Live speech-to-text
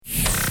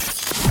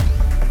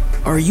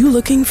Are you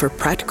looking for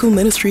practical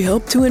ministry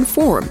help to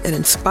inform and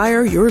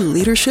inspire your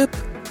leadership?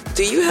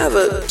 Do you have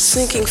a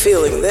sinking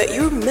feeling that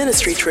your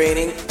ministry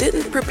training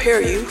didn't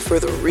prepare you for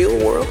the real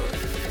world?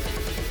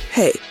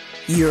 Hey,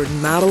 you're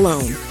not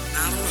alone.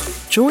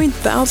 Join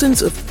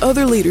thousands of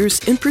other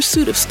leaders in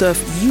pursuit of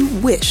stuff you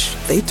wish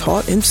they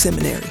taught in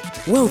seminary.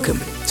 Welcome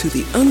to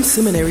the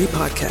unSeminary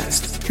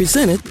podcast,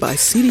 presented by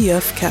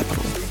CDF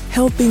Capital,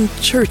 helping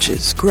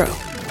churches grow.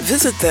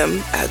 Visit them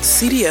at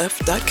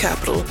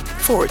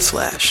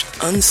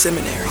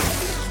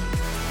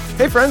cdf.capital/unseminary.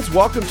 Hey friends,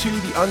 welcome to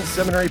the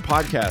unSeminary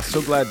podcast.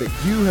 So glad that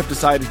you have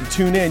decided to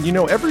tune in. You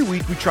know, every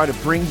week we try to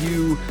bring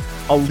you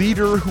a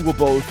leader who will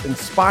both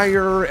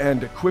inspire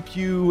and equip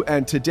you,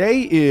 and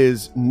today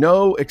is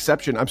no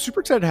exception. I'm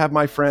super excited to have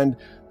my friend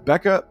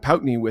Becca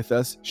Pountney with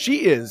us.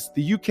 She is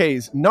the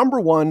UK's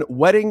 #1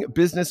 wedding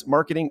business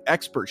marketing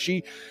expert.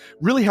 She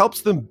really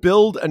helps them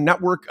build a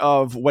network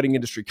of wedding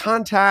industry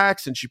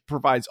contacts, and she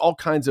provides all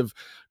kinds of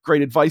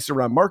great advice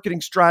around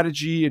marketing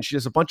strategy, and she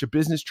has a bunch of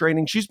business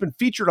training. She's been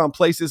featured on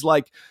places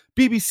like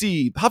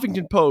BBC,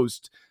 Huffington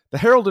Post, the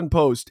Herald and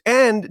Post,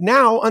 and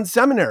now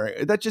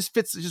unSeminary. That just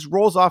fits, it just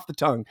rolls off the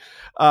tongue.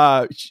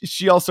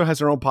 She also has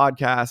her own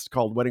podcast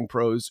called Wedding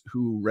Pros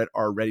Who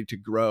Are Ready to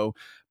Grow.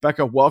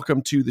 Becca,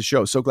 welcome to the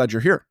show. So glad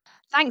you're here.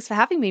 Thanks for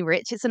having me,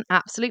 Rich. It's an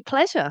absolute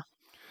pleasure.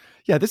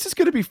 Yeah, this is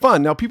going to be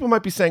fun. Now, people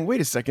might be saying,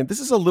 wait a second, this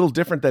is a little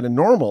different than a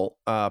normal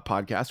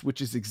podcast, which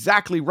is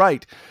exactly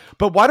right.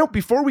 But why don't,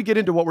 before we get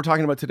into what we're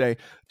talking about today,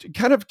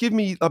 kind of give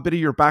me a bit of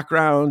your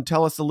background.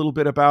 Tell us a little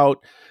bit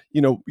about,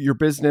 your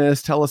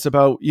business. Tell us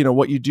about,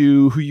 what you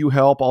do, who you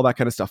help, all that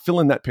kind of stuff. Fill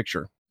in that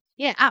picture.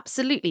 Yeah,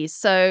 absolutely.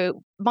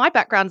 So my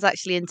background is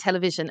actually in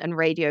television and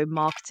radio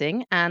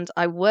marketing, and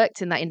I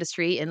worked in that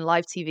industry in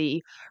live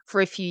TV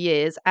for a few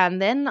years.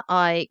 And then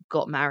I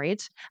got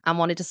married and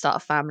wanted to start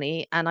a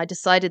family. And I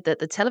decided that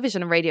the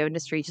television and radio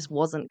industry just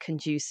wasn't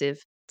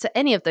conducive to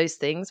any of those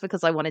things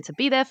because I wanted to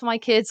be there for my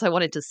kids. I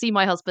wanted to see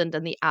my husband,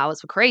 and the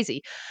hours were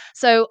crazy.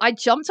 So I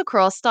jumped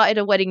across, started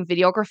a wedding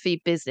videography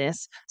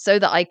business so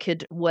that I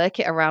could work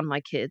it around my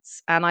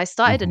kids. And I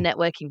started a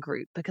networking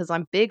group because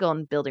I'm big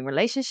on building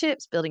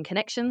relationships, building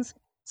connections.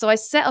 So I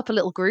set up a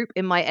little group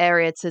in my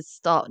area to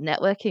start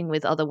networking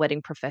with other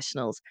wedding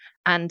professionals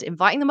and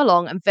inviting them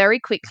along. And very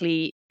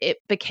quickly, it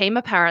became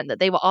apparent that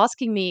they were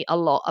asking me a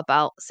lot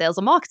about sales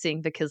and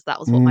marketing because that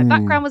was what my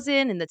background was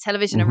in the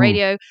television and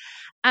radio.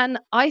 And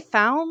I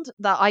found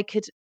that I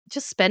could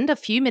just spend a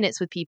few minutes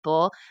with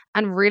people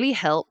and really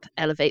help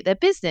elevate their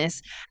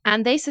business.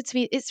 And they said to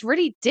me, it's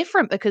really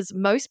different because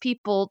most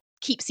people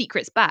keep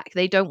secrets back.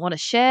 They don't want to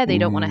share. They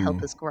don't want to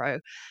help us grow.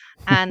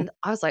 And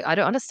I was like, I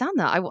don't understand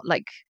that. I want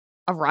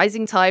a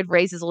rising tide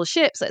raises all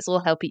ships. Let's all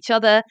help each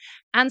other.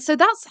 And so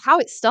that's how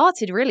it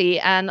started, really.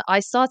 And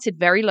I started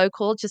very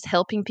local, just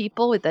helping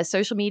people with their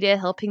social media,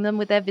 helping them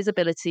with their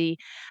visibility.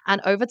 And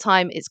over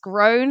time, it's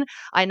grown.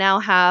 I now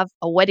have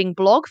a wedding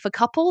blog for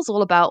couples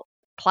all about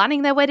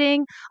planning their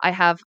wedding. I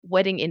have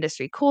wedding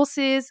industry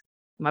courses,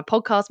 my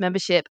podcast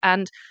membership,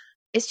 and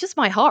it's just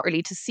my heart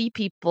really to see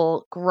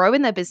people grow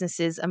in their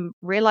businesses and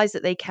realize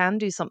that they can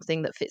do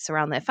something that fits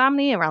around their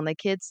family, around their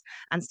kids,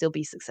 and still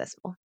be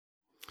successful.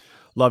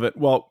 Love it.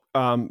 Well,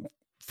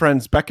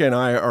 friends, Becca and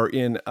I are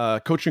in a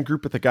coaching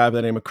group with a guy by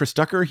the name of Chris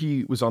Ducker.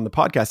 He was on the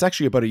podcast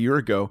actually about a year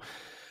ago.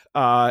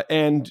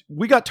 And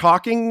we got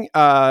talking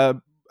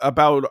about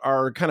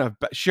our kind of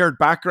shared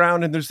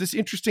background. And there's this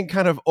interesting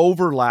kind of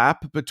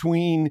overlap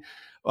between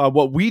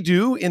what we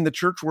do in the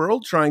church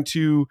world, trying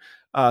to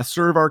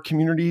serve our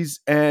communities,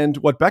 and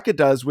what Becca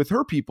does with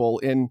her people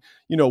in,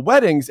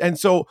 weddings. And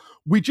so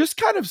we just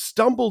kind of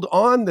stumbled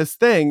on this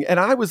thing. And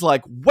I was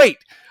like, wait,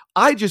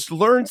 I just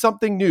learned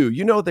something new.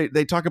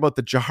 They talk about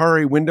the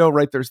Johari window,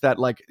 right? There's that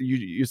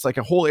it's like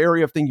a whole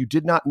area of thing you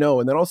did not know.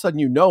 And then all of a sudden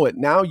you know it.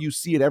 Now you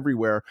see it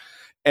everywhere.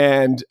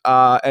 And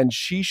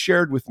she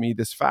shared with me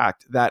this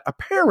fact that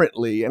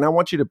apparently, and I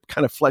want you to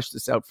kind of flesh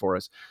this out for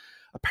us,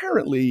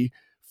 apparently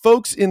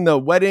folks in the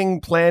wedding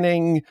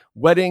planning,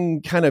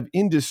 wedding kind of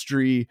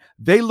industry,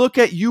 they look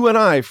at you and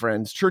I,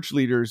 friends, church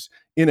leaders,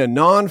 in a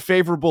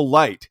non-favorable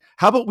light.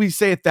 How about we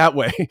say it that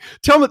way?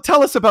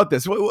 Tell us about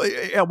this.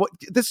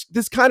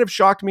 This kind of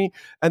shocked me,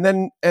 and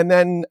then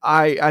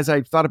I, as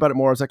I thought about it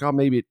more, I was like, oh,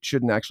 maybe it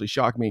shouldn't actually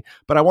shock me.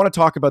 But I want to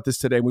talk about this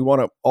today. And we want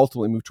to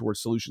ultimately move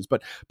towards solutions.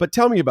 But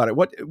tell me about it.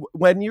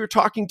 When you're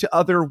talking to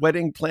other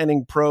wedding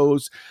planning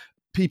pros,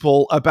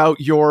 people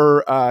about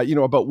your,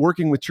 about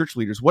working with church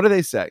leaders, what do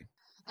they say?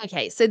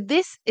 Okay, so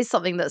this is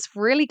something that's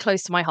really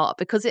close to my heart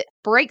because it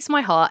breaks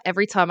my heart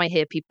every time I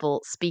hear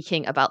people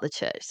speaking about the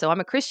church. So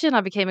I'm a Christian.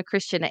 I became a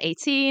Christian at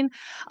 18.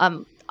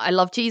 I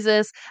love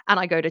Jesus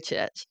and I go to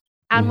church.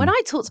 And when I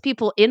talk to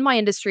people in my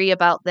industry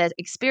about their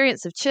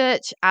experience of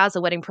church as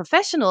a wedding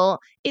professional,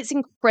 it's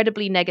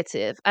incredibly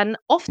negative. And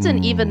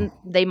often even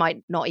they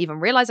might not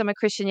even realize I'm a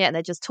Christian yet, and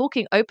they're just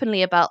talking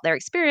openly about their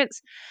experience.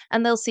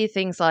 And they'll see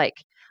things like,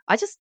 I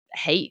just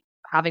hate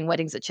having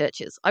weddings at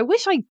churches. I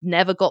wish I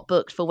never got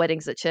booked for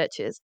weddings at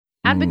churches.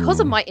 And because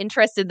of Mm. my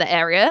interest in the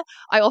area,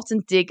 I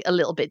often dig a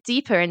little bit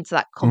deeper into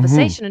that Mm-hmm.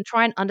 conversation and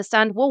try and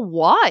understand, well,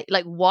 why?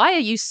 Like, why are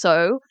you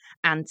so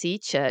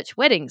anti-church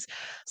weddings?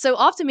 So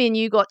after me and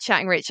you got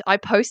chatting, Rich, I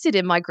posted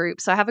in my group.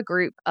 So I have a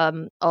group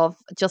of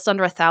just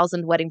under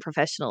 1,000 wedding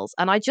professionals.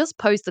 And I just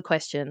posed the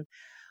question,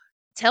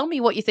 tell me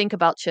what you think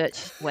about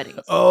church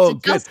weddings, Oh, to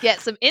good. just get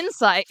some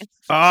insight.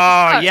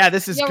 Oh, So yeah,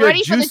 this is you're good.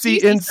 ready for the Juicy juicy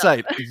stuff.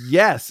 insight.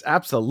 Yes,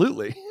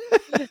 absolutely.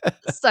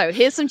 So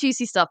here's some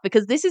juicy stuff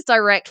because this is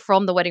direct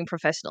from the wedding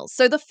professionals.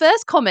 So the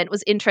first comment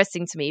was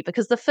interesting to me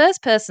because the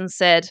first person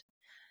said,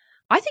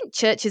 I think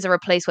churches are a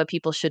place where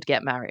people should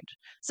get married.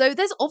 So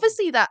there's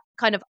obviously that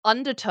kind of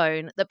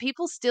undertone that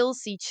people still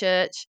see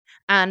church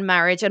and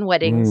marriage and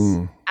weddings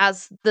Mm.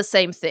 as the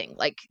same thing,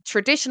 like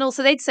traditional.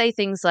 So they'd say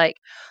things like,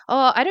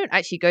 oh, I don't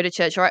actually go to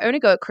church, or I only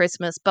go at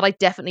Christmas, but I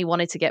definitely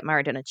wanted to get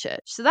married in a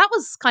church. So that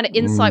was kind of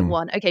insight Mm.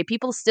 one. Okay,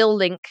 people still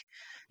link,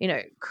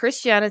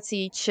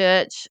 Christianity,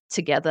 church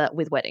together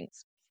with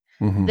weddings.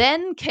 Mm-hmm.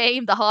 Then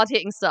came the hard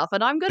hitting stuff,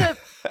 and I'm going to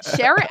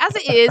share it as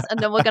it is, and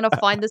then we're going to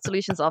find the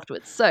solutions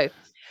afterwards. So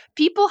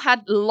people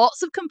had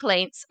lots of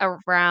complaints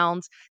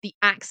around the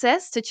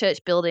access to church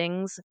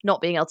buildings,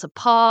 not being able to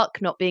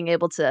park, not being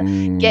able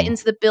to get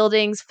into the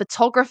buildings,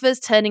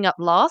 photographers turning up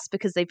last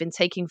because they've been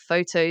taking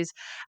photos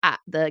at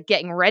the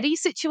getting ready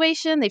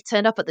situation. They've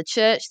turned up at the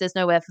church, there's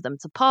nowhere for them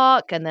to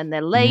park, and then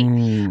they're late.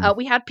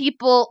 We had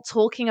people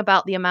talking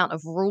about the amount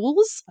of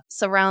rules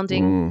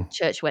surrounding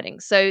church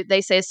weddings. So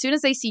they say as soon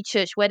as they see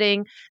church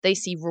wedding, they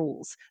see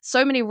rules.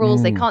 So many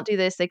rules, they can't do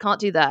this, they can't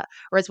do that.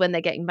 Whereas when they're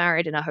getting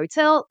married in a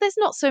hotel, there's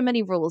not so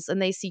many rules,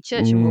 and they see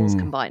church and rules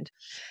combined.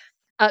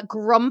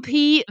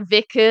 Grumpy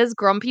vicars,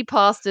 grumpy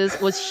pastors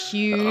was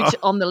huge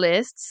on the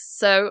list.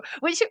 So,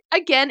 which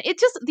again,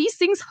 these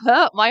things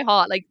hurt my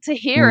heart. Like to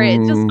hear it,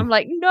 I'm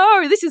like,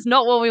 no, this is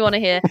not what we want to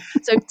hear.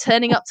 So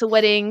turning up to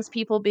weddings,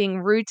 people being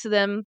rude to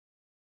them,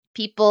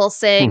 people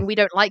saying we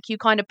don't like you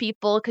kind of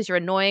people because you're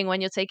annoying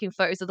when you're taking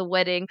photos of the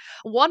wedding.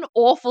 One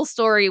awful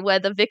story where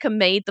the vicar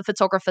made the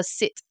photographer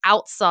sit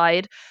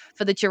outside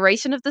for the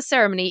duration of the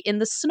ceremony in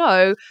the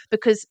snow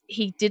because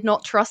he did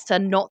not trust her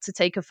not to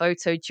take a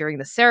photo during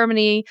the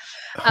ceremony.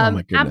 Oh, my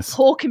And goodness.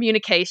 poor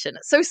communication.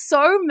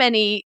 So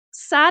many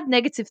sad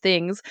negative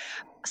things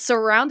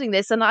surrounding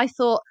this. And I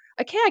thought,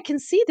 okay, I can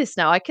see this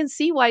now. I can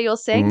see why you're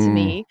saying to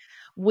me,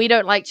 we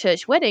don't like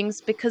church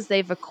weddings, because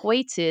they've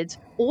equated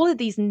all of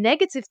these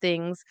negative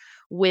things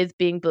with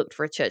being booked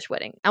for a church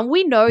wedding. And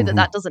we know that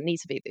that doesn't need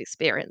to be the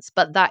experience,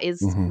 but that is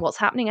what's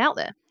happening out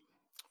there.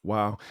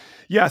 Wow.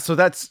 Yeah. So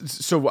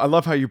I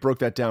love how you broke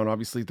that down.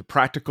 Obviously the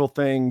practical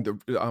thing, the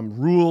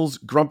rules,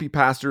 grumpy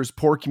pastors,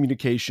 poor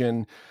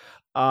communication.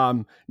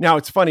 Now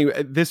it's funny.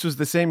 This was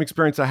the same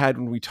experience I had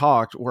when we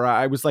talked, where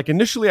I was like,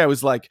 initially I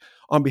was like,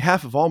 on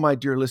behalf of all my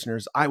dear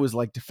listeners, I was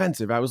like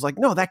defensive. I was like,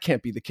 no, that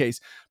can't be the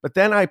case. But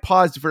then I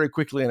paused very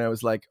quickly and I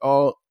was like,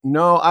 oh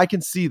no, I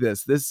can see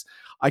this.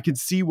 I can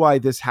see why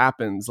this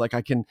happens. Like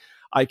I can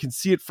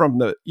see it from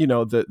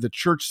the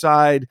church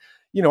side.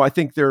 I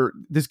think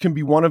this can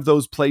be one of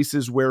those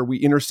places where we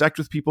intersect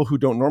with people who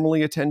don't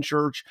normally attend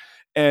church.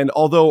 And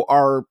although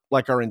our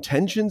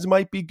intentions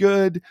might be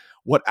good,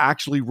 what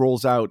actually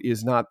rolls out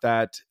is not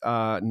that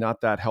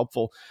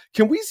helpful.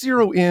 Can we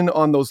zero in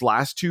on those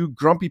last two,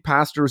 grumpy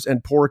pastors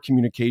and poor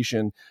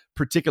communication,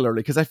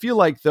 particularly? Because I feel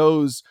like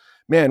those,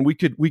 man, we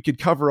could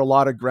cover a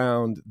lot of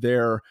ground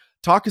there.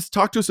 Talk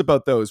to us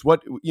about those.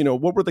 What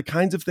were the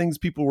kinds of things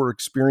people were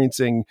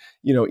experiencing,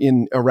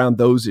 in around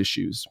those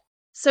issues?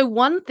 So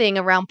one thing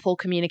around poor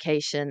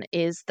communication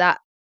is that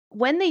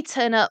when they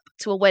turn up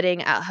to a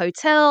wedding at a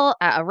hotel,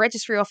 at a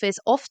registry office,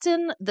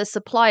 often the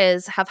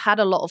suppliers have had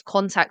a lot of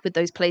contact with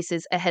those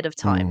places ahead of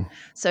time.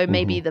 So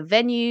maybe the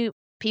venue,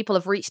 people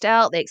have reached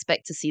out, they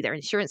expect to see their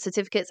insurance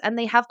certificates, and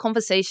they have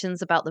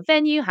conversations about the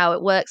venue, how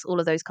it works, all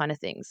of those kind of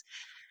things.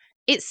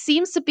 It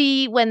seems to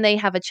be when they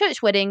have a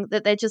church wedding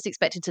that they're just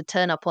expected to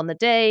turn up on the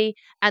day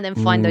and then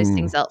find those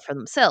things out for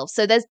themselves.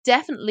 So there's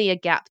definitely a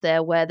gap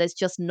there where there's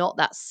just not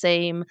that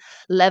same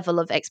level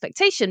of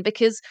expectation,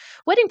 because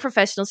wedding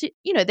professionals,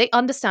 they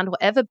understand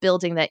whatever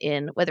building they're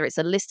in, whether it's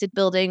a listed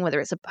building, whether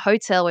it's a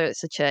hotel, whether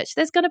it's a church,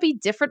 there's going to be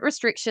different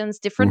restrictions,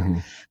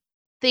 different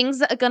things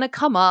that are going to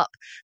come up,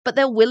 but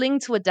they're willing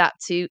to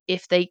adapt to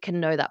if they can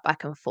know that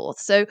back and forth.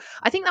 So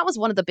I think that was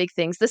one of the big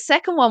things. The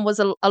second one was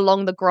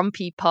along the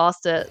grumpy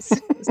pastor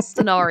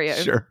scenario.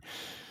 Sure.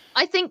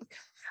 I think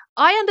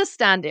I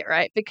understand it,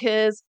 right?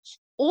 Because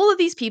all of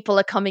these people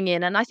are coming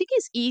in, and I think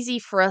it's easy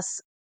for us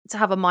to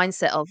have a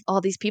mindset of, oh,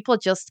 these people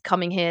are just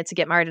coming here to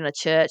get married in a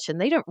church and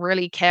they don't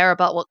really care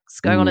about what's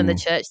going on in the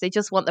church. They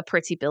just want the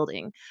pretty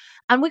building.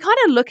 And we're kind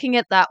of looking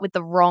at that with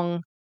the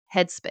wrong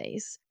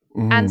headspace.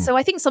 And so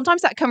I think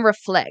sometimes that can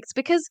reflect,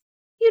 because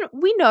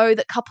we know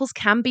that couples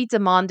can be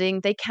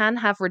demanding. They can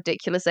have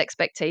ridiculous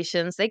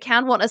expectations. They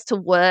can want us to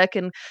work,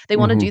 and they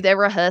want to do their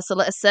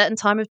rehearsal at a certain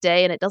time of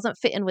day, and it doesn't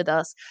fit in with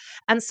us.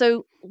 And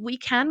so we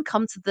can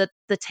come to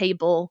the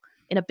table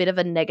in a bit of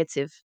a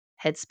negative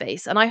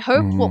headspace. And I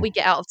hope what we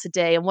get out of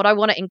today, and what I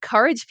want to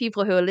encourage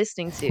people who are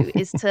listening to,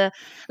 is to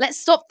let's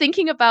stop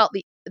thinking about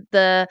the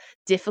the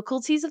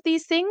difficulties of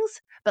these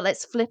things, but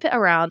let's flip it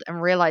around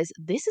and realize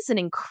this is an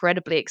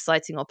incredibly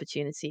exciting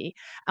opportunity.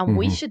 And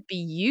we Mhm. should be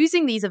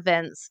using these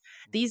events,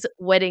 these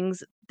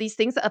weddings, these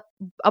things that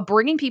are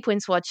bringing people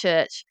into our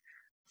church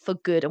for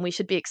good. And we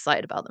should be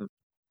excited about them.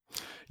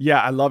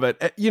 Yeah, I love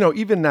it.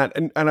 Even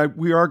that,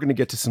 we are going to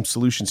get to some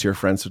solutions here,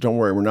 friends. So don't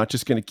worry, we're not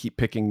just going to keep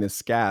picking this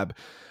scab.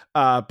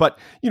 But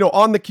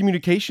on the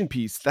communication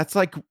piece, that's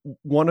like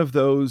one of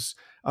those.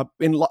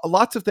 In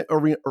lots of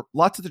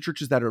lots of the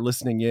churches that are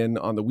listening in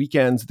on the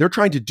weekends, they're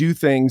trying to do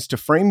things to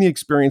frame the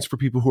experience for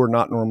people who are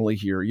not normally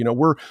here.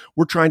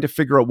 We're trying to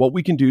figure out what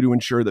we can do to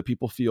ensure that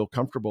people feel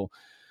comfortable.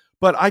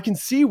 But I can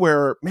see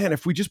where, man,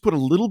 if we just put a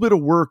little bit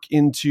of work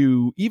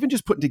into even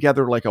just putting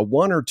together like a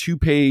 1 or 2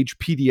 page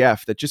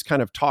PDF that just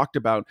kind of talked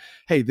about,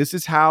 hey, this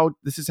is how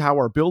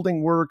our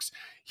building works.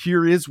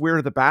 Here is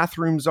where the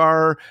bathrooms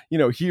are.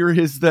 Here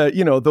is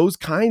those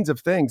kinds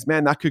of things.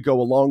 Man, that could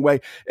go a long way.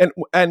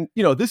 And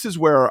this is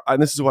where,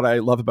 and this is what I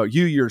love about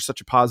you. You're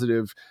such a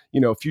positive,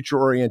 future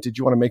oriented.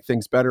 You want to make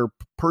things better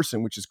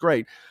person, which is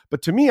great.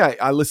 But to me,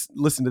 I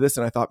listened to this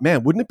and I thought,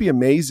 man, wouldn't it be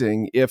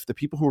amazing if the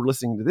people who are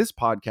listening to this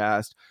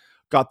podcast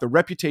got the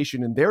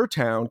reputation in their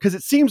town? Because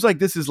it seems like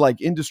this is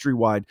like industry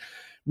wide.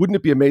 Wouldn't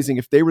it be amazing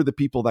if they were the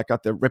people that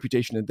got the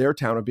reputation in their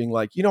town of being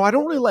like, I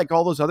don't really like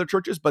all those other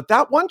churches, but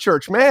that one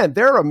church, man,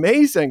 they're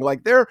amazing.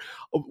 Like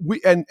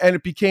and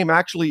it became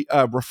actually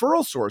a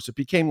referral source. It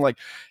became like,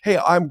 hey,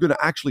 I'm going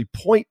to actually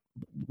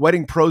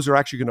wedding pros are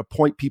actually going to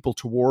point people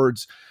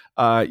towards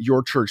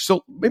your church.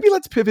 So maybe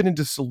let's pivot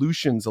into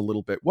solutions a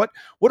little bit. What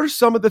are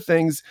some of the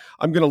things?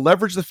 I'm going to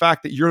leverage the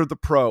fact that you're the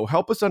pro.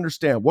 Help us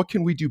understand, what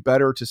can we do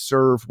better to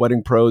serve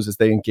wedding pros as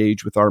they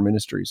engage with our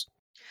ministries?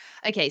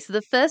 Okay, so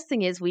the first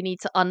thing is we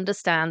need to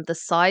understand the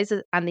size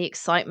and the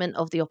excitement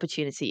of the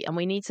opportunity, and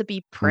we need to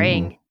be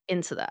praying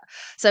into that.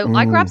 So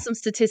I grabbed some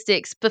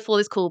statistics before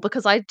this call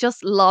because I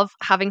just love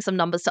having some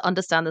numbers to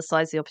understand the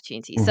size of the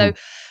opportunity. So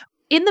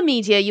in the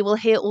media, you will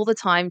hear all the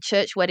time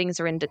church weddings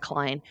are in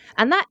decline.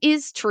 And that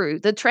is true.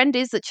 The trend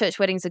is that church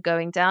weddings are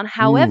going down.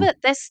 However,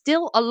 there's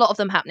still a lot of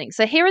them happening.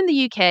 So here in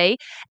the UK,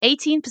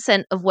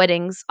 18% of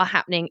weddings are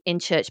happening in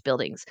church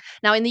buildings.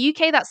 Now, in the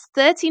UK, that's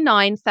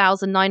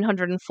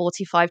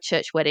 39,945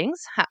 church weddings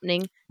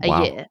happening a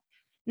Wow. year.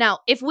 Now,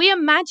 if we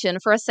imagine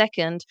for a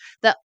second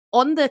that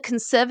on the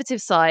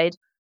conservative side,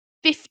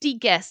 50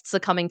 guests are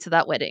coming to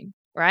that wedding,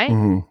 right?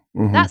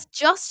 That's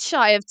just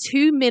shy of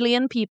 2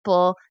 million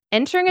people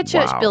entering a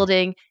church Wow.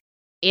 building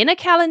in a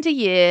calendar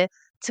year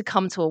to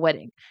come to a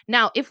wedding.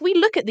 Now, if we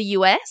look at the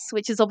US,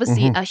 which is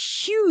obviously a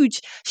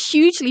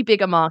hugely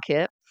bigger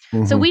market,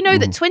 so we know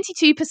that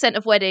 22%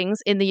 of weddings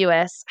in the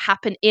US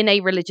happen in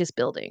a religious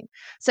building.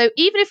 So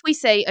even if we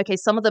say, okay,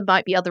 some of them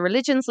might be other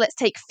religions, let's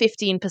take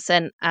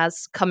 15%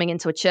 as coming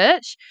into a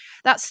church.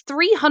 That's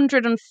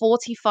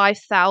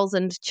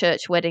 345,000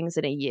 church weddings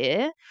in a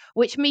year,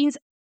 which means,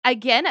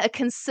 again, a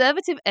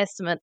conservative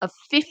estimate of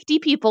 50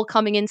 people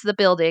coming into the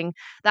building.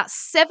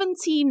 That's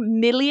 17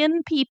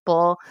 million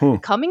people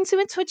coming into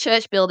a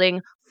church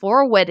building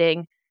for a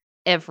wedding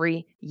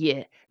every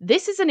year.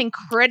 This is an Yeah,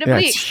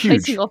 incredibly it's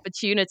exciting huge.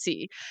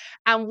 opportunity.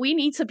 And we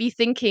need to be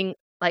thinking,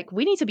 like,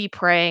 we need to be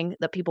praying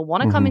that people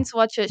want to come into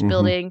our church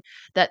building,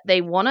 that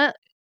they want to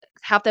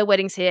have their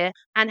weddings here.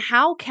 And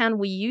how can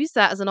we use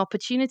that as an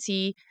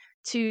opportunity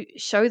to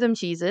show them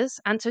Jesus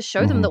and to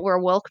show them that we're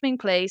a welcoming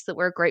place, that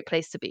we're a great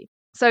place to be?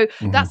 So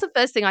that's the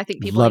first thing I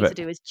think people Love need to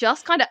it. do, is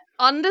just kind of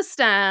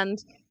understand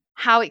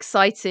how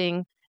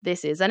exciting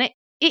this is. And it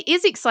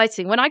is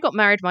exciting. When I got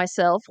married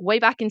myself way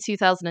back in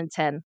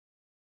 2010,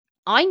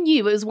 I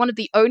knew it was one of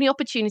the only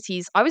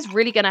opportunities I was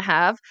really going to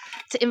have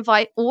to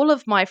invite all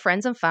of my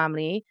friends and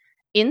family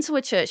into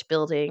a church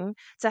building,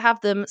 to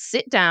have them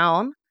sit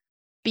down,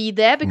 be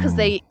there because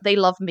they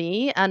love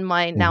me and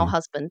my now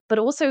husband, but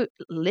also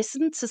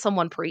listen to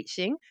someone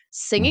preaching,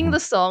 singing the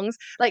songs,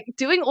 like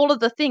doing all of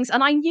the things.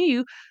 And I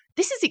knew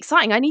this is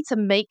exciting. I need to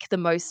make the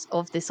most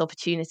of this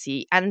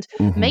opportunity and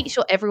make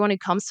sure everyone who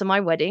comes to my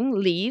wedding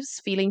leaves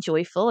feeling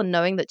joyful and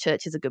knowing that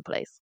church is a good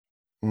place.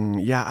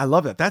 Yeah, I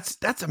love that.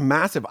 That's a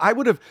massive. I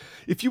would have,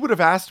 if you would have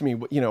asked me,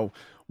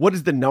 what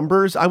is the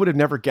numbers? I would have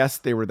never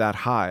guessed they were that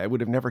high. I would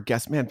have never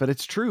guessed, man. But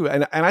it's true,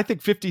 and I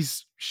think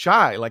 50's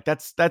shy. Like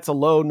that's a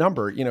low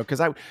number,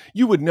 because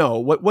you would know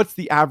what's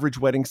the average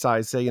wedding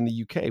size, say in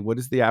the UK. What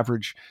is the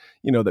average,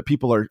 that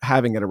people are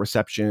having at a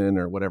reception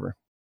or whatever?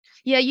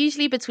 Yeah,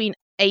 usually between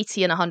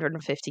 80 and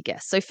 150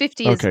 guests. So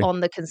 50 is Okay. on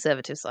the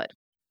conservative side.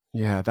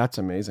 Yeah, that's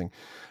amazing.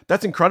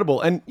 That's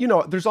incredible. And,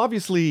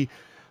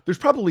 there's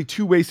probably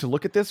 2 ways to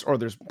look at this, or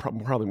there's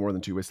probably more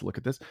than 2 ways to look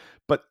at this.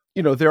 But,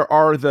 there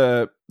are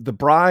the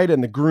bride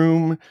and the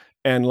groom,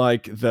 and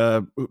like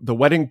the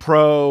wedding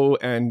pro,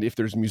 and if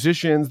there's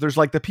musicians, there's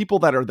like the people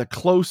that are the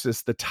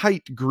closest, the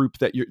tight group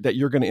that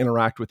you're going to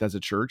interact with as a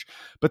church.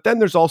 But then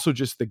there's also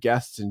just the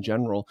guests in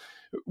general.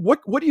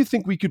 What do you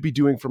think we could be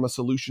doing from a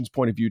solutions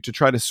point of view to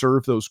try to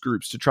serve those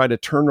groups, to try to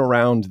turn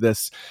around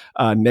this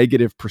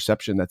negative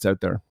perception that's out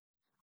there?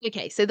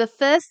 Okay, so the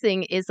first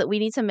thing is that we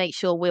need to make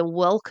sure we're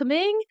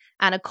welcoming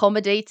and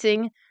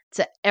accommodating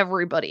to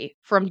everybody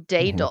from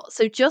day Mm-hmm. dot.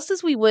 So just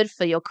as we would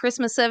for your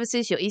Christmas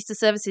services, your Easter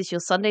services,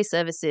 your Sunday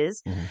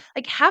services, Mm-hmm.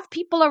 like have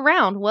people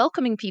around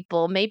welcoming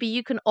people. Maybe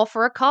you can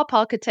offer a car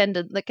park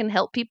attendant that can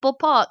help people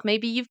park.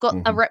 Maybe you've got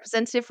a Mm-hmm.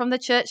 representative from the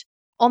church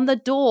on the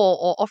door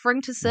or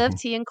offering to serve Mm-hmm.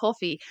 tea and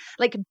coffee.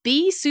 Like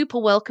be super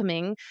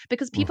welcoming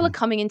because people are Mm-hmm.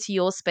 coming into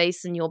your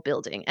space and your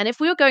building. And if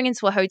we were going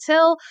into a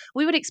hotel,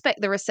 we would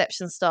expect the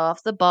reception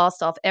staff, the bar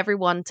staff,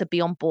 everyone to be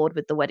on board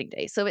with the wedding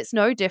day. So it's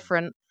no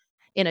different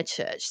in a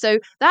church. So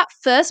that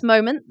first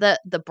moment that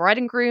the bride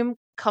and groom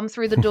come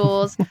through the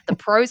doors, the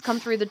pros come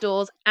through the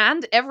doors,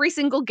 and every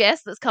single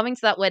guest that's coming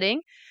to that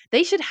wedding,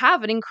 they should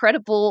have an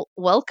incredible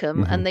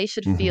welcome Mm-hmm. and they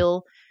should Mm-hmm.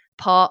 feel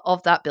part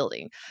of that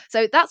building.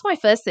 So that's my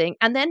first thing.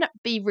 And then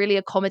be really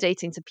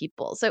accommodating to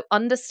people. So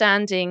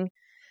understanding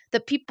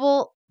that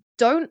people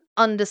don't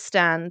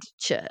understand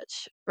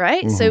church,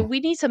 right? So Mm-hmm. we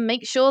need to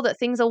make sure that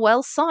things are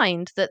well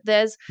signed, that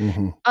there's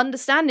Mm-hmm.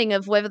 understanding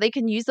of whether they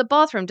can use the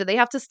bathroom. Do they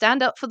have to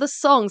stand up for the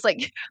songs?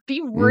 Like,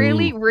 be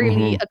really, really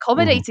Mm-hmm. Mm-hmm.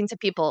 accommodating to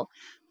people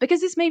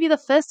because this may be the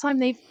first time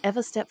they've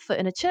ever stepped foot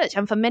in a church.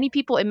 And for many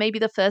people, it may be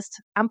the first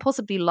and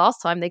possibly last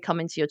time they come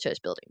into your church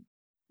building.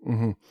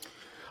 Mm-hmm.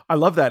 I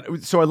love that.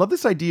 So I love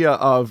this idea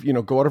of,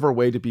 go out of our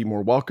way to be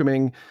more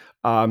welcoming,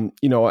 and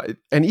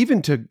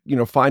even to,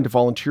 find a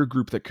volunteer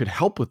group that could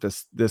help with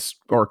this,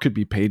 or it could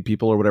be paid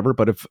people or whatever,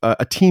 but if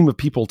a team of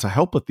people to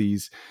help with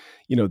these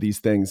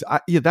things,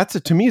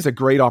 to me is a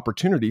great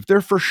opportunity.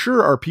 There for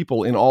sure are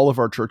people in all of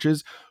our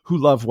churches who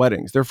love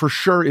weddings. There for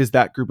sure is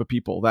that group of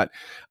people that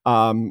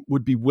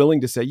would be willing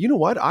to say, you know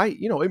what,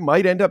 it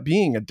might end up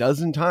being a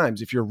dozen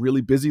times if you're a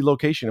really busy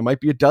location. It might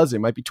be a dozen,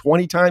 it might be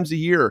 20 times a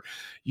year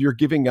you're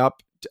giving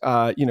up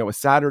a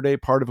Saturday,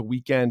 part of a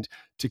weekend,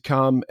 to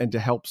come and to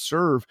help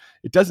serve.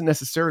 It doesn't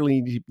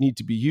necessarily need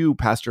to be you,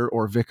 pastor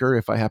or vicar,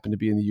 if I happen to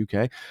be in the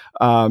UK,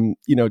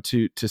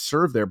 to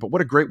serve there. But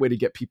what a great way to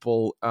get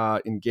people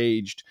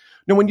engaged.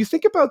 Now, when you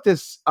think about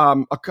this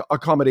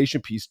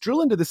accommodation piece,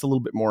 drill into this a little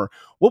bit more.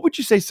 What would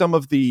you say some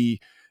of the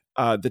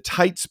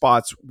tight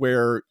spots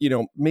where,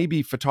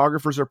 maybe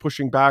photographers are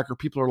pushing back, or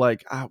people are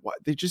like,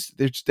 they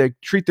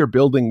treat their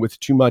building with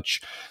too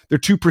much. They're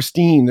too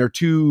pristine. They're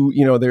too,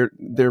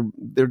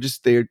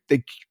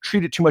 they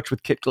treat it too much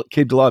with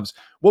kid gloves.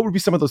 What would be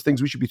some of those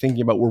things we should be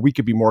thinking about where we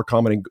could be more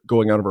accommodating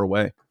going out of our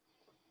way?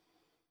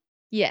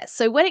 Yeah.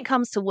 So when it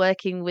comes to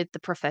working with the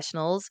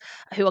professionals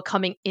who are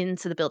coming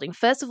into the building,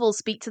 first of all,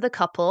 speak to the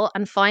couple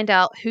and find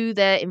out who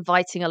they're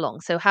inviting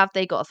along. So have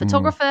they got a Mm-hmm.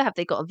 photographer? Have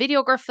they got a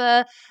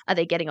videographer? Are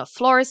they getting a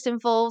florist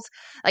involved?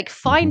 Like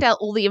find out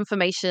all the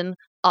information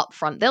up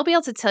front. They'll be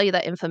able to tell you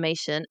that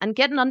information and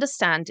get an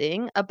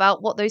understanding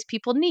about what those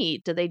people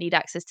need. Do they need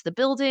access to the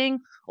building,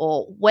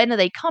 or when are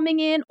they coming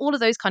in? All of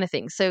those kind of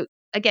things. So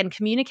again,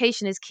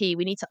 communication is key.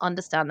 We need to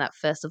understand that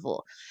first of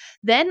all.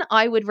 Then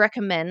I would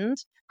recommend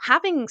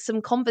having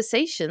some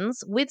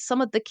conversations with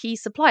some of the key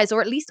suppliers,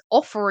 or at least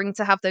offering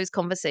to have those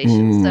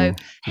conversations. So, hey,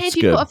 That's if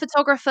you've got good. a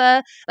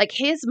photographer, like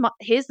here's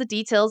the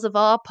details of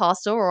our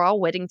pastor or our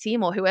wedding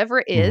team or whoever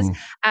it is, Mm-hmm.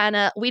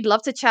 and we'd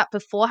love to chat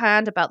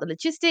beforehand about the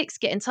logistics.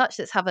 Get in touch.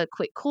 Let's have a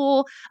quick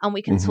call, and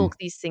we can Mm-hmm. talk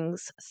these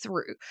things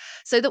through.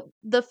 So that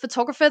the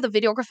photographer, the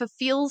videographer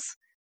feels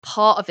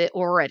part of it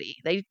already.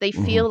 They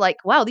Mm-hmm. feel like,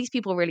 wow, these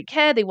people really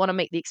care. They want to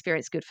make the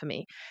experience good for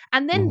me.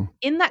 And then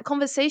in that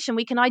conversation,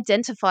 we can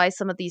identify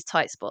some of these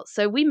tight spots.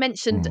 So we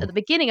mentioned Mm-hmm. at the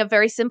beginning, a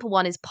very simple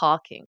one is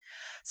parking.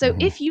 So Mm-hmm.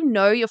 if you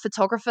know your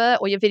photographer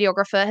or your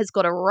videographer has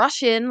got to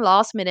rush in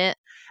last minute,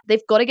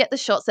 they've got to get the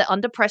shots, they're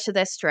under pressure,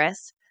 they're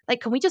stressed. Like,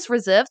 can we just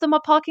reserve them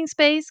a parking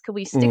space? Can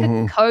we stick a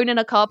Mm-hmm. cone in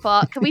a car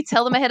park? Can we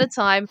tell them ahead of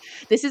time,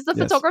 this is the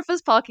Yes.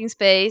 photographer's parking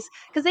space?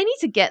 Because they need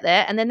to get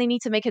there and then they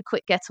need to make a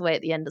quick getaway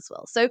at the end as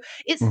well. So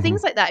it's Mm-hmm.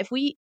 things like that. If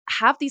we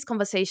have these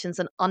conversations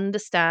and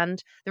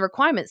understand the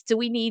requirements, do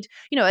we need,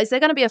 is there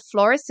going to be a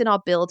florist in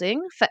our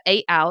building for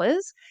 8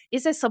 hours?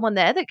 Is there someone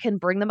there that can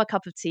bring them a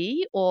cup of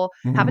tea or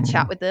have a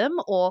chat Mm-hmm. with them?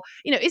 Or,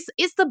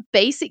 it's the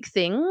basic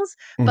things,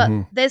 but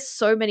Mm-hmm. there's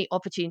so many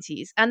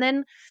opportunities. And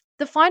then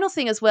the final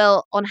thing as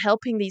well on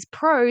helping these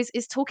pros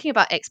is talking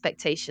about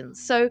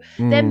expectations. So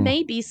there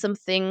may be some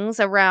things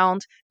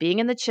around being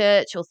in the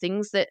church or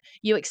things that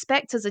you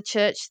expect as a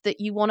church that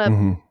you want to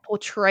Mm-hmm.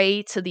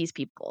 portray to these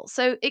people.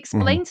 So Mm-hmm.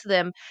 explain to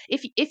them,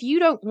 if you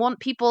don't want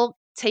people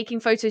taking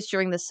photos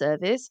during the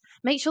service,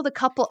 make sure the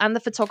couple and the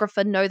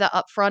photographer know that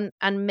up front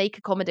and make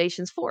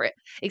accommodations for it.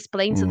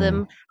 Explain to Mm-hmm.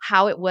 them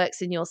how it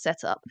works in your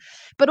setup.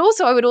 But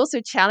also, I would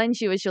also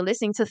challenge you as you're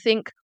listening to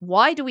think,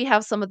 why do we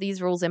have some of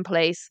these rules in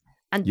place?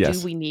 And do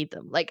Yes. we need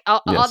them? Like,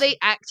 are Yes. they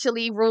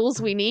actually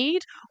rules we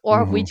need, or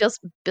have we Mm-hmm. just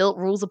built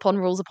rules upon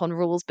rules upon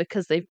rules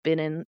because they've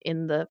been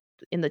in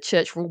the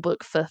church rule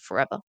book for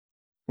forever?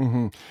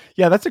 Mm-hmm.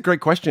 Yeah, that's a great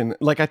question.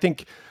 Like, I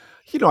think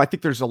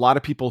there's a lot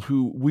of people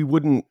who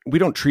we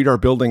don't treat our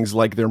buildings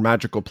like they're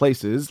magical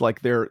places,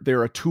 like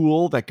they're a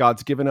tool that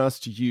God's given us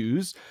to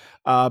use.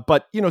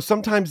 But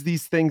sometimes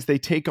these things, they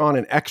take on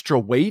an extra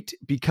weight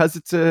because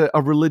it's a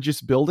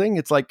religious building.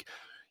 It's like,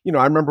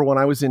 I remember when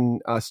I was in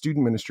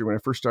student ministry, when I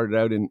first started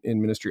out in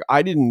ministry,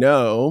 I didn't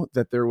know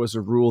that there was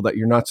a rule that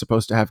you're not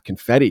supposed to have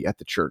confetti at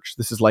the church.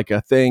 This is like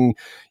a thing,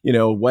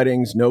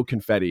 weddings, no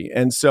confetti.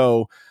 And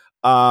so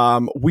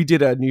we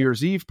did a New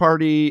Year's Eve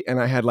party and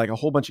I had like a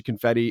whole bunch of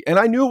confetti and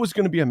I knew it was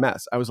going to be a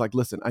mess. I was like,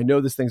 listen, I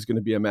know this thing's going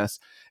to be a mess.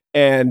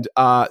 And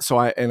so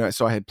I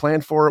had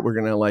planned for it. We're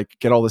going to like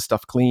get all this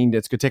stuff cleaned.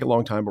 It's going to take a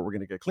long time, but we're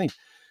going to get clean.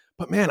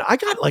 But man, I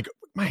got like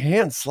my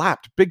hand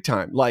slapped big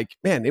time. Like,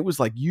 man, it was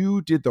like,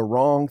 you did the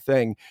wrong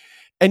thing.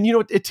 And,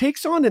 it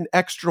takes on an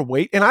extra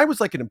weight. And I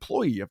was like an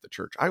employee of the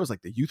church. I was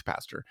like the youth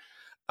pastor.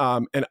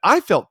 And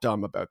I felt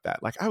dumb about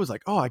that. Like I was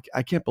like, oh,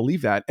 I can't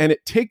believe that. And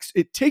it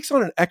takes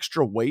on an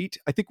extra weight.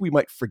 I think we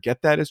might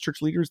forget that as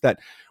church leaders, that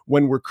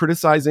when we're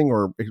criticizing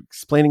or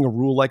explaining a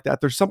rule like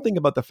that, there's something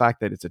about the fact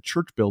that it's a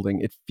church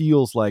building. It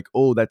feels like,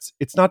 oh,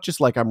 it's not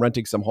just like I'm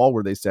renting some hall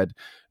where they said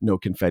no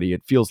confetti.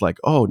 It feels like,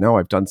 oh, now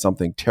I've done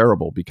something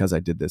terrible because I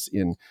did this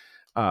in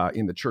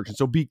the church. And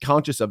so be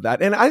conscious of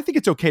that. And I think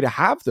it's okay to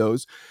have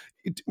those.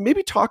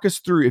 Maybe talk us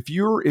through if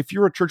you're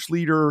a church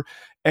leader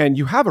and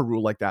you have a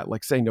rule like that,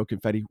 like saying no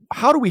confetti,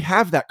 how do we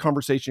have that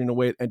conversation in a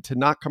way and to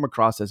not come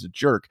across as a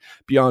jerk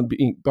beyond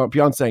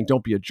saying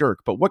don't be a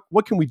jerk, but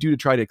what can we do to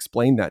try to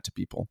explain that to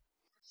people?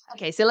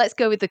 Okay, so let's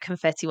go with the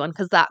confetti one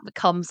because that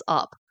comes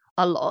up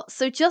a lot.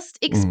 So just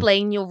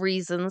explain your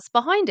reasons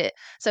behind it.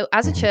 So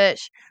as a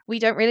church, we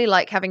don't really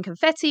like having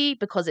confetti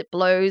because it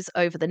blows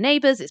over the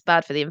neighbors, it's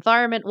bad for the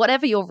environment,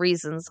 whatever your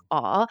reasons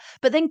are,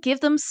 but then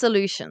give them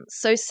solutions.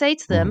 So say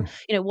to them,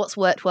 what's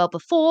worked well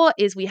before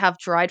is we have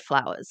dried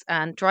flowers,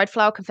 and dried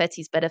flower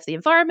confetti is better for the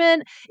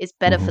environment. It's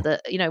better for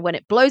the, when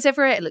it blows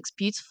over it looks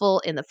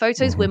beautiful in the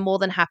photos. We're more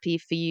than happy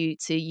for you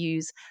to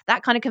use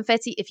that kind of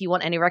confetti. If you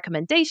want any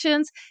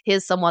recommendations,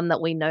 here's someone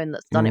that we know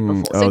that's done it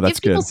before. So give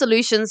people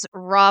solutions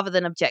rather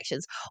than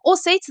objections, or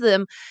say to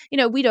them,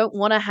 we don't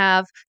want to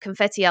have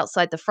confetti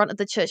outside the front of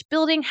the church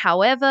building.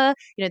 However,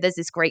 there's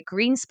this great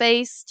green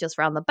space just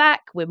around the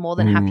back. We're more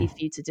than happy for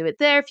you to do it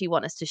there. If you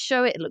want us to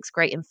show it, it looks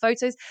great in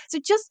photos. So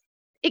just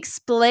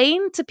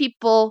explain to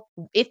people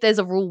if there's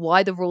a rule,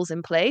 why the rule's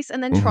in place,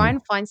 and then try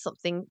and find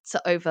something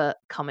to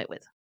overcome it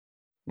with.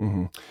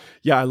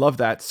 Yeah, I love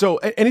that. So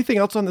anything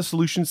else on the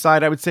solution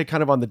side? I would say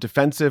kind of on the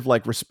defensive,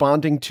 like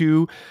responding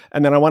to,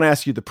 and then I want to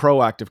ask you the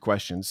proactive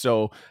question.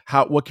 So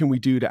what can we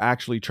do to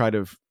actually try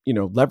to,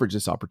 leverage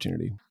this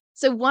opportunity?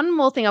 So one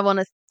more thing I want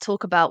to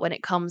talk about when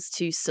it comes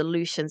to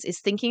solutions is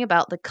thinking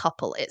about the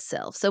couple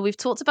itself. So we've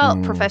talked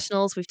about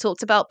professionals, we've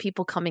talked about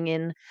people coming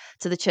in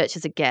to the church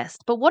as a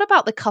guest, but what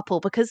about the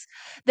couple? Because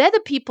they're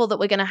the people that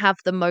we're going to have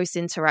the most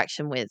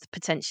interaction with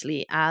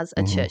potentially as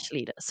a church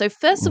leader. So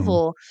first of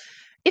all,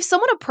 if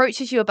someone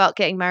approaches you about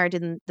getting married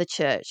in the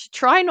church,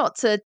 try not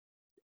to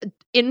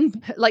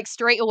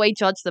straight away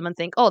judge them and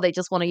think, oh, they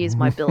just want to use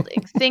my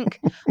building.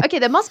 Think, okay,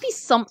 there must be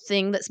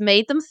something that's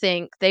made them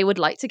think they would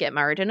like to get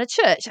married in a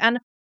church. And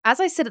as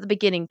I said at the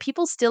beginning,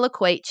 people still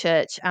equate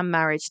church and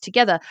marriage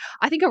together.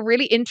 I think a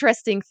really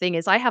interesting thing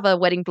is I have a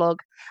wedding blog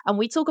and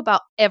we talk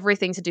about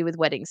everything to do with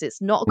weddings. It's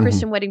not a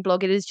Christian wedding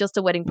blog. It is just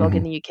a wedding blog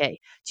in the UK.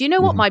 Do you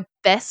know what my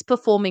best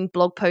performing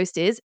blog post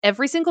is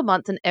every single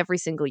month and every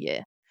single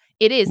year?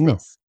 It is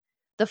this: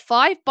 the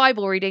 5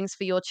 Bible readings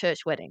for your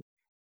church wedding.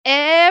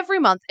 Every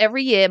month,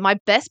 every year, my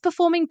best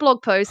performing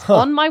blog post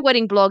on my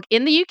wedding blog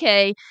in the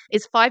UK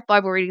is 5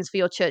 Bible readings for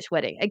your church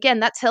wedding.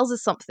 Again, that tells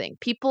us something.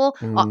 People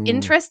are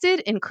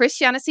interested in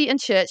Christianity and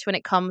church when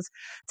it comes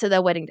to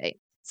their wedding day.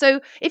 So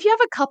if you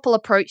have a couple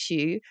approach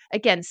you,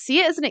 again,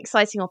 see it as an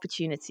exciting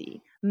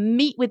opportunity.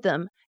 Meet with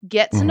them,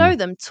 get to know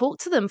them, talk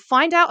to them,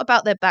 find out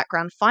about their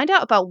background, find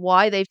out about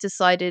why they've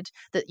decided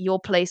that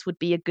your place would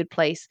be a good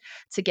place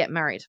to get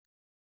married.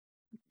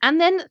 And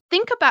then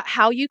think about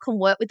how you can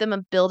work with them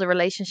and build a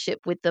relationship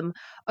with them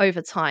over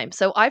time.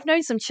 So I've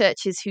known some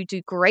churches who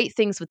do great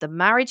things with the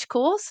marriage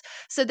course.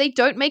 So they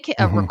don't make it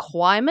a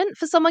requirement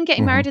for someone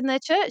getting married in their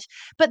church,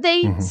 but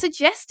they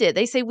suggest it.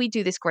 They say, we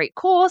do this great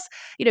course.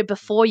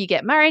 Before you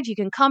get married, you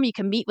can come, you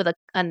can meet with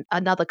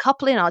another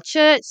couple in our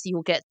church.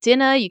 You'll get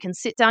dinner, you can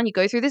sit down, you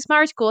go through this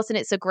marriage course, and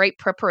it's a great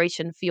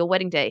preparation for your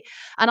wedding day.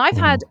 And I've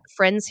had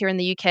friends here in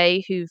the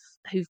UK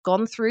who've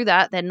gone through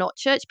that. They're not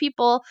church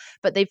people,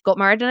 but they've got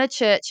married in a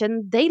church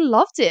and they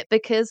loved it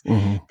because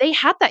they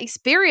had that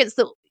experience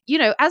that,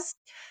 as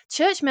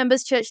church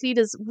members, church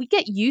leaders, we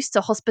get used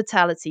to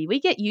hospitality. We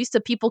get used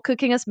to people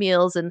cooking us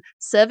meals and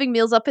serving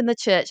meals up in the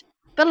church.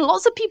 But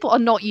lots of people are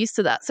not used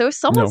to that. So if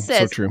someone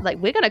says,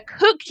 we're going to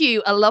cook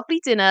you a lovely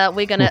dinner,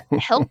 we're going to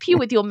help you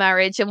with your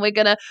marriage, and we're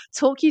going to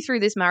talk you through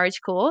this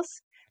marriage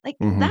course,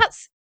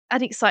 that's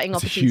an exciting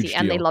opportunity,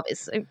 and they love it.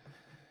 So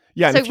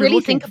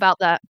really think about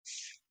that.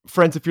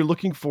 Friends, if you're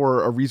looking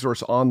for a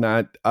resource on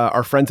that,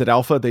 our friends at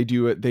Alpha, they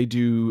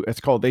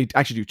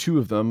actually do 2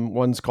 of them.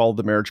 One's called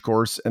the Marriage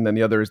Course, and then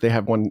the other is they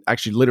have one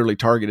actually literally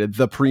targeted,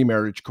 the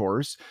Pre-Marriage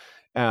Course.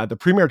 The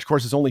Pre-Marriage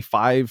Course is only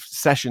 5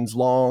 sessions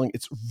long.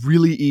 It's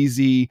really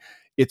easy.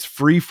 It's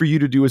free for you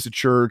to do as a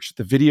church.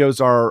 The videos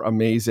are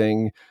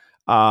amazing.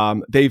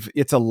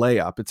 It's a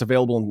layup. It's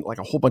available in like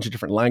a whole bunch of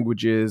different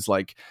languages.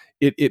 Like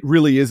it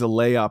really is a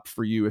layup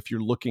for you if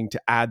you're looking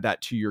to add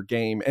that to your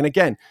game. And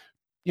again,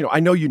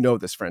 I know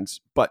this, friends,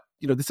 but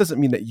this doesn't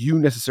mean that you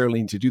necessarily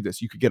need to do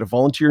this. You could get a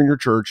volunteer in your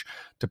church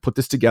to put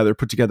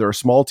together a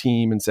small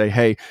team and say,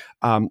 hey,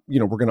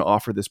 we're going to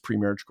offer this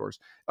pre-marriage course.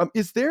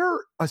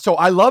 So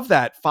I love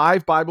that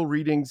 5 Bible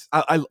readings.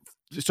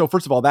 So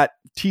first of all, that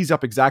tees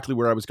up exactly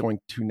where I was going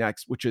to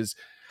next, which is,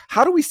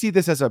 how do we see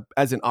this as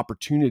an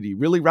opportunity,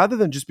 really, rather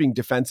than just being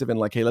defensive and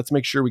like, hey, let's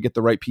make sure we get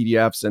the right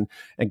PDFs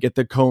and get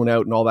the cone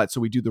out and all that, so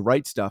we do the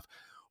right stuff.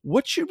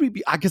 What should we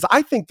be? Because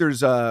I think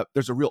there's a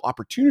real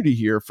opportunity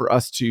here for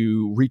us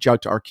to reach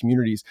out to our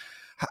communities.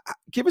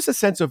 Give us a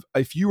sense of,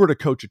 if you were to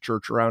coach a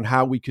church, around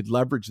how we could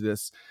leverage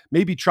this,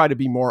 maybe try to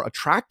be more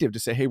attractive to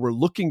say, hey, we're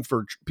looking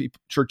for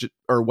church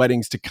or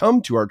weddings to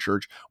come to our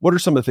church. What are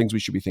some of the things we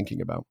should be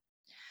thinking about?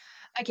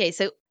 Okay,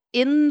 so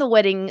in the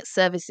wedding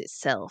service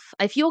itself,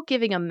 if you're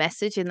giving a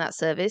message in that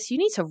service, you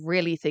need to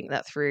really think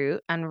that through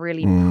and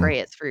really pray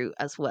it through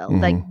as well.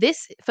 Like,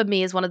 this for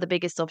me is one of the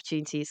biggest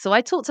opportunities. So I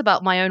talked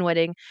about my own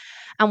wedding,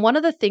 and one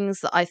of the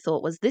things that I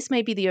thought was, this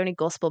may be the only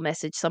gospel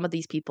message some of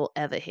these people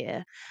ever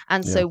hear.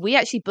 And so we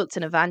actually booked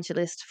an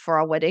evangelist for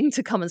our wedding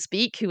to come and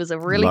speak, who was a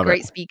really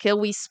great speaker.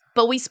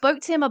 But we spoke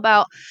to him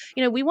about,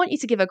 we want you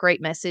to give a great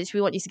message.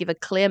 We want you to give a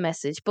clear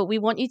message, but we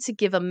want you to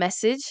give a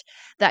message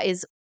that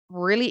is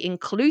really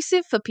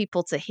inclusive for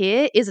people to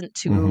hear, isn't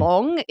too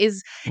long,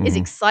 is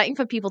exciting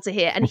for people to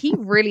hear. And he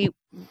really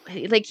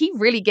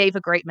gave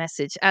a great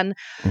message. And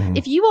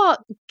if you are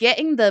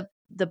getting the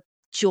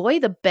joy,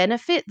 the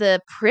benefit,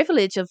 the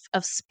privilege of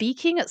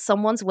speaking at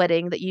someone's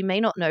wedding that you may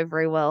not know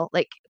very well,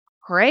 like,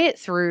 pray it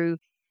through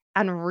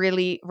and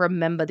really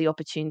remember the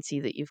opportunity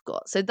that you've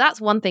got. So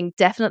that's one thing.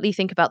 Definitely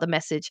think about the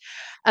message.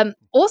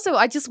 Also,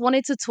 I just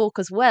wanted to talk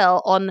as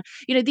well on,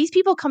 these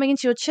people coming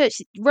into your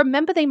church,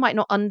 remember, they might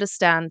not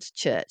understand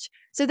church.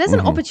 So there's an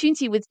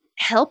opportunity with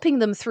helping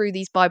them through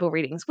these Bible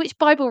readings. Which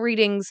Bible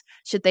readings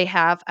should they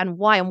have, and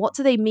why, and what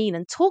do they mean?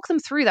 And talk them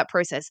through that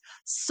process.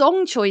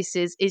 Song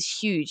choices is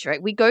huge,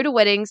 right? We go to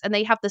weddings and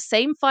they have the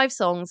same 5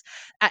 songs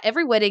at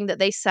every wedding that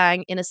they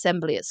sang in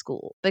assembly at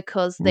school,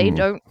 because they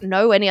don't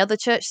know any other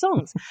church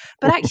songs.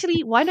 But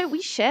actually, why don't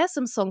we share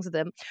some songs with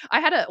them? I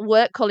had a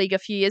work colleague a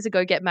few years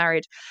ago get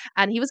married,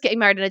 and he was getting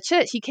married in a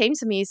church. He came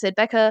to me, he said,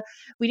 Becca,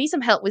 we need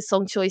some help with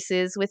song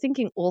choices. We're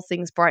thinking all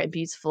things bright and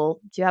beautiful.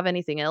 Do you have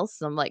anything else?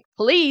 And I'm like,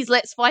 please,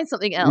 let's find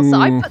something else. So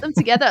I put them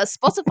together a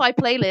Spotify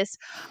playlist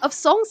of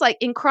songs like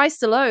In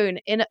Christ Alone,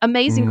 in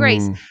Amazing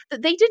Grace,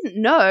 that they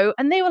didn't know.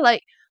 And they were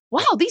like,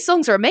 wow, these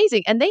songs are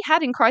amazing. And they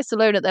had In Christ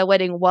Alone at their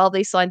wedding while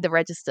they signed the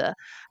register.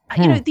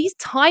 These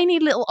tiny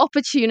little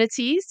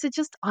opportunities to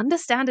just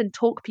understand and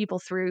talk people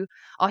through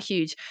are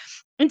huge.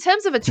 In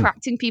terms of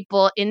attracting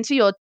people into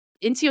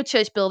your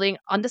church building,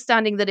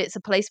 understanding that it's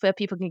a place where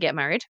people can get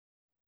married.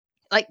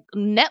 Like,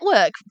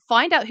 network,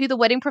 find out who the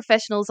wedding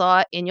professionals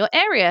are in your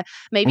area.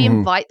 Maybe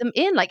invite them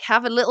in, like,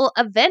 have a little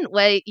event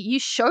where you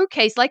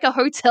showcase, like a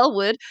hotel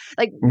would,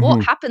 like,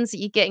 what happens that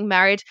you're getting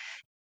married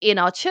in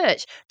our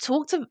church.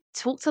 Talk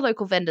to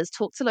local vendors,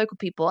 talk to local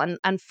people,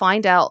 and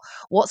find out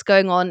what's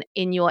going on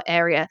in your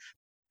area.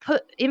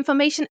 Put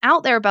information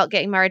out there about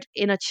getting married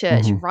in a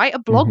church. Write a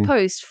blog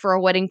post for a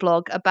wedding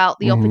blog about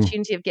the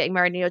opportunity of getting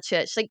married in your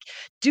church. Like,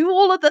 do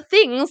all of the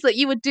things that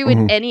you would do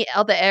in any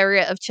other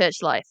area of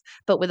church life,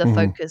 but with a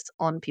focus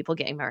on people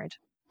getting married.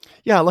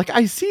 Yeah, like,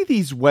 I see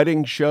these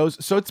wedding shows.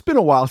 So it's been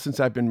a while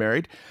since I've been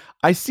married.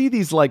 I see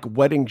these like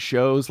wedding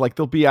shows, like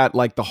they'll be at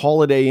like the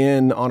Holiday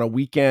Inn on a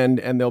weekend,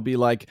 and they'll be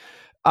like,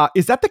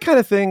 is that the kind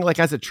of thing, like,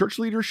 as a church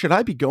leader, should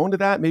I be going to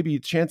that? Maybe a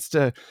chance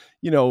to,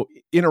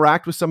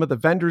 interact with some of the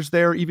vendors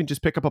there, even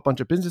just pick up a bunch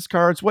of business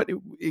cards. What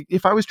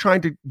if I was trying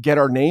to get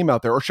our name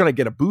out there, or should I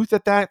get a booth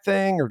at that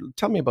thing? Or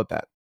tell me about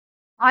that.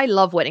 I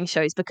love wedding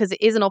shows because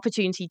it is an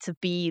opportunity to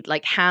be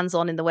like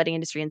hands-on in the wedding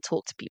industry and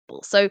talk to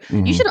people. So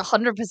you should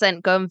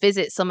 100% go and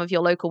visit some of your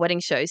local wedding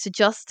shows. So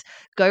just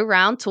go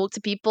around, talk to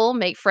people,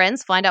 make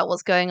friends, find out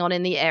what's going on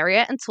in the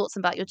area, and talk to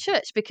them about your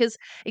church. Because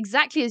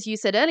exactly as you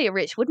said earlier,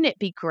 Rich, wouldn't it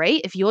be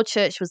great if your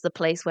church was the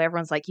place where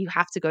everyone's like, you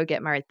have to go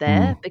get married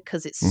there,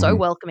 because it's so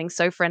welcoming,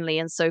 so friendly,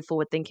 and so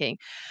forward-thinking.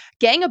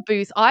 Getting a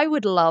booth, I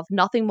would love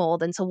nothing more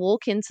than to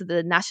walk into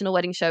the National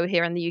Wedding Show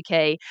here in the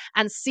UK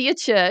and see a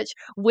church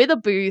with a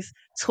booth,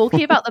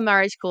 talking about the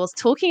marriage course,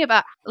 talking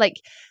about like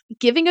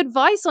giving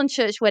advice on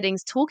church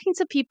weddings, talking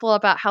to people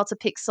about how to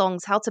pick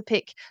songs, how to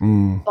pick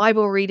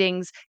Bible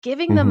readings,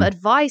 giving them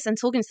advice and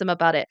talking to them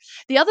about it.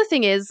 The other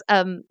thing is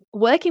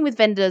working with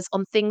vendors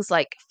on things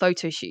like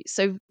photo shoots.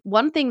 So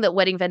one thing that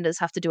wedding vendors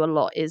have to do a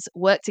lot is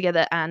work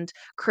together and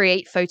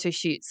create photo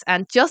shoots.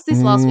 And just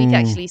this last week,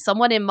 actually,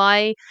 someone in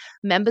my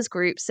members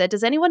group said,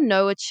 does anyone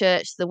know a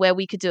church where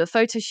we could do a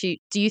photo shoot?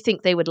 Do you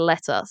think they would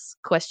let us? ?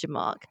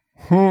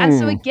 And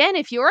so again,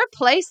 if you're a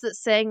place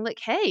that's saying, like,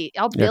 hey,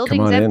 our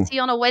building's empty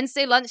on a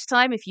Wednesday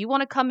lunchtime, if you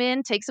want to come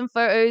in, take some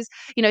photos,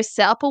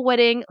 set up a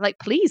wedding, like,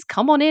 please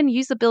come on in,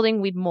 use the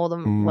building. We'd more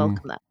than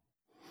welcome that.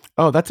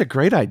 Oh, that's a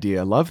great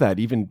idea. I love that.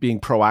 Even being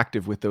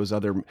proactive with those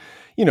other,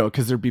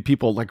 because there'd be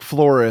people like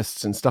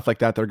florists and stuff like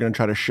that that are going to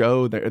try to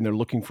show and they're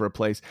looking for a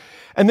place.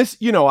 And this,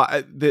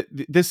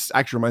 this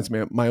actually reminds me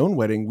of my own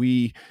wedding.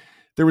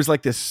 There was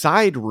like this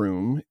side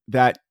room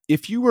that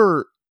if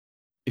you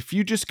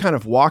just kind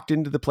of walked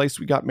into the place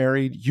we got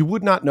married, you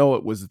would not know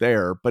it was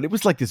there, but it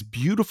was like this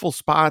beautiful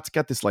spot. It's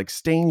got this like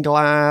stained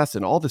glass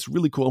and all this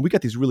really cool, and we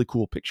got these really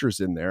cool pictures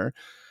in there.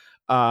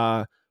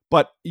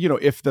 But,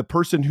 if the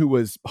person who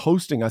was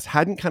hosting us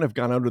hadn't kind of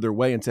gone out of their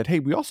way and said, hey,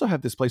 we also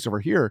have this place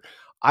over here,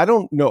 I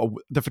don't know.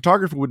 The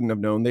photographer wouldn't have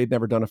known. They'd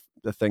never done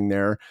a thing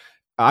there.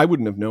 I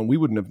wouldn't have known. We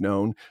wouldn't have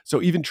known.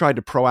 So even tried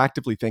to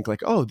proactively think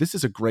like, oh, this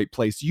is a great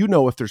place.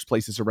 If there's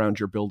places around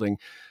your building,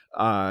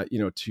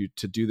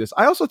 to do this.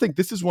 I also think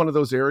this is one of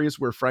those areas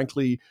where,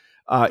 frankly,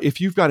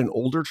 if you've got an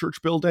older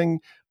church building,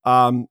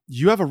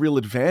 you have a real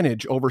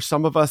advantage over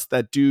some of us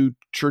that do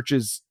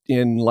churches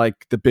in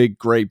like the big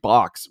gray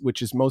box,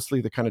 which is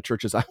mostly the kind of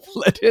churches I've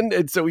led in.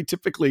 And so we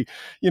typically,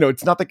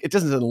 it's not like it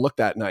doesn't look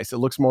that nice. It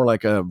looks more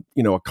like a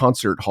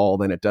concert hall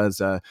than it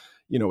does a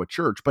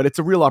church, but it's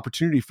a real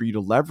opportunity for you to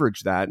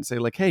leverage that and say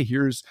like, hey,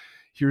 here's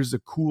a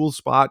cool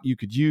spot you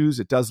could use.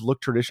 It does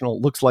look traditional.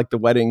 It looks like the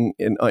wedding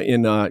in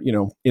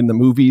the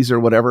movies or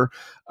whatever.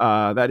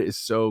 That is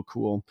so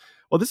cool.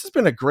 Well, this has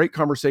been a great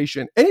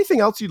conversation.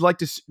 Anything else you'd like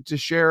to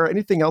share?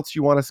 Anything else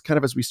you want us kind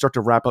of as we start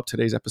to wrap up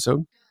today's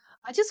episode?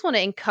 I just want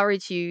to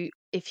encourage you,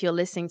 if you're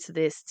listening to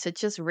this, to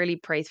just really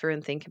pray through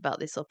and think about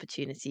this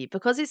opportunity,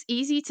 because it's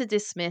easy to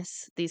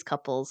dismiss these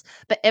couples,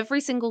 but every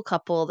single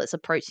couple that's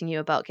approaching you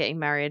about getting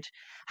married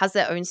has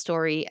their own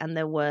story and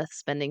they're worth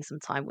spending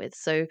some time with.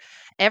 So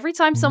every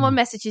time someone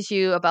messages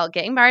you about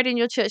getting married in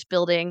your church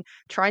building,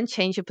 try and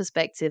change your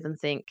perspective and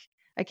think,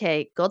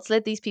 okay, God's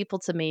led these people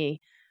to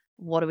me.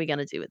 What are we going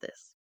to do with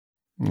this?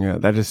 Yeah,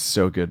 that is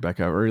so good,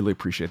 Becca. I really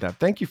appreciate that.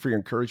 Thank you for your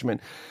encouragement.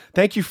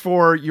 Thank you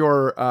for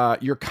your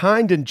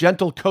kind and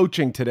gentle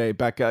coaching today,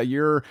 Becca.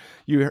 You're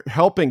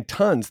helping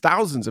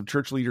thousands of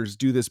church leaders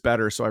do this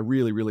better. So I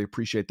really, really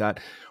appreciate that.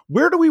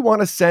 Where do we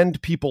want to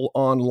send people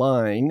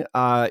online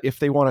if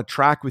they want to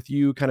track with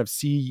you, kind of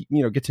see,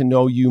 get to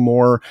know you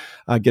more,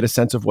 get a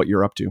sense of what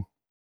you're up to?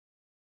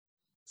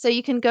 So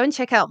you can go and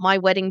check out my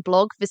wedding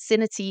blog,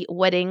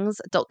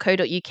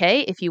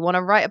 vicinityweddings.co.uk. If you want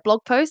to write a blog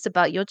post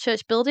about your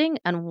church building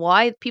and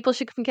why people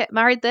should get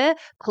married there,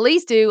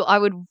 please do. I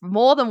would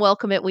more than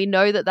welcome it. We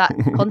know that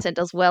content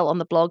does well on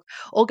the blog.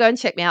 Or go and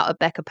check me out at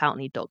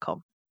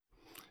beccapountney.com.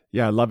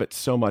 Yeah, I love it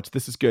so much.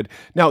 This is good.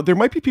 Now, there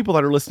might be people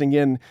that are listening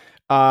in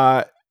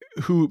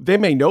who they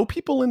may know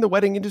people in the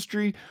wedding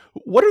industry.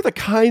 What are the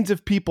kinds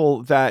of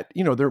people that,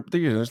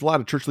 there's a lot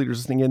of church leaders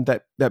listening in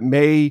that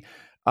may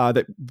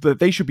that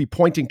they should be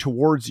pointing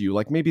towards you?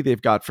 Like maybe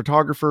they've got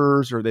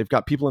photographers or they've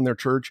got people in their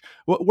church.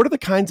 What are the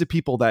kinds of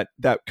people that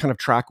kind of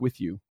track with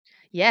you?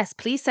 Yes,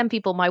 please send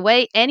people my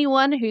way.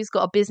 Anyone who's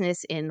got a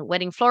business in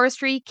wedding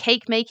floristry,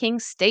 cake making,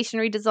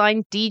 stationery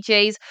design,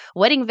 DJs,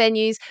 wedding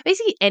venues,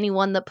 basically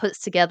anyone that puts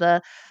together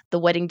the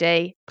wedding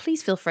day,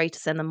 please feel free to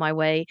send them my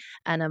way.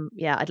 And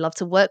I'd love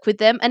to work with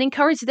them and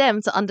encourage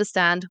them to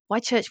understand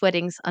why church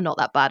weddings are not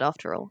that bad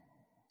after all.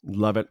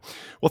 Love it.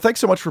 Well, thanks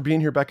so much for being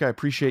here, Becca. I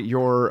appreciate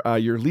your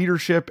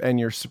leadership and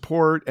your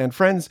support. And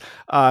friends,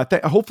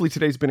 hopefully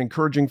today's been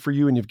encouraging for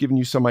you, and you've given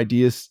you some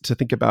ideas to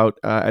think about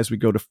as we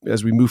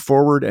move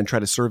forward and try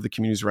to serve the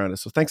communities around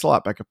us. So thanks a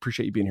lot, Becca.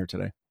 Appreciate you being here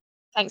today.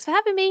 Thanks for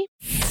having me.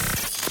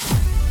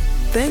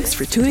 Thanks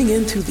for tuning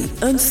in to the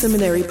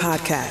unSeminary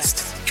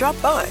podcast. Drop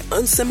by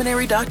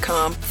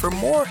unSeminary.com for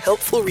more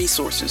helpful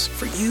resources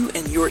for you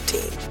and your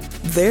team.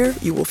 There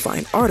you will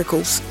find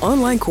articles,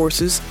 online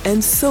courses,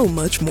 and so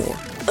much more.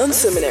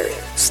 unSeminary,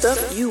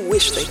 stuff you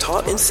wish they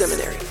taught in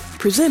seminary.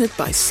 Presented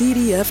by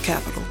CDF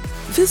Capital.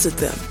 Visit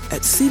them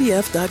at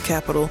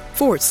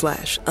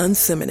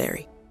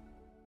cdf.capital/unseminary.